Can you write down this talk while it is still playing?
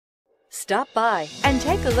Stop by and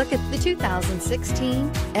take a look at the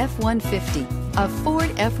 2016 F-150. A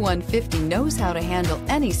Ford F-150 knows how to handle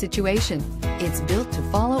any situation. It's built to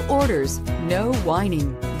follow orders, no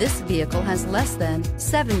whining. This vehicle has less than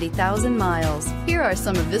 70,000 miles. Here are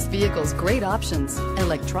some of this vehicle's great options: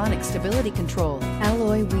 electronic stability control,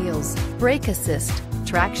 alloy wheels, brake assist,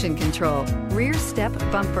 traction control, rear step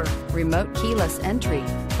bumper, remote keyless entry,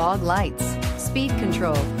 fog lights, speed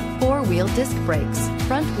control, four-wheel disc brakes,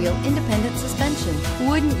 front-wheel independent suspension.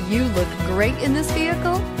 Wouldn't you look great in this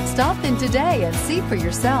vehicle? Stop in today and see for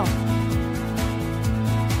yourself.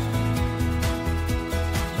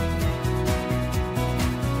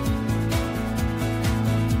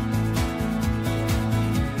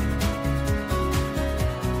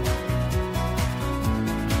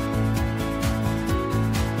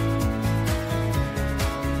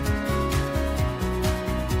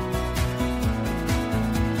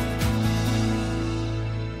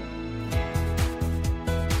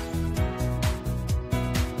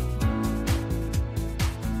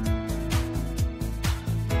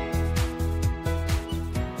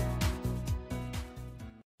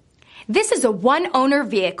 This is a one-owner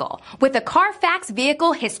vehicle with a Carfax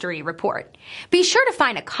Vehicle History Report. Be sure to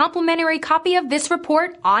find a complimentary copy of this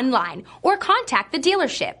report online or contact the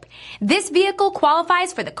dealership. This vehicle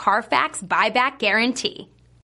qualifies for the Carfax Buyback Guarantee.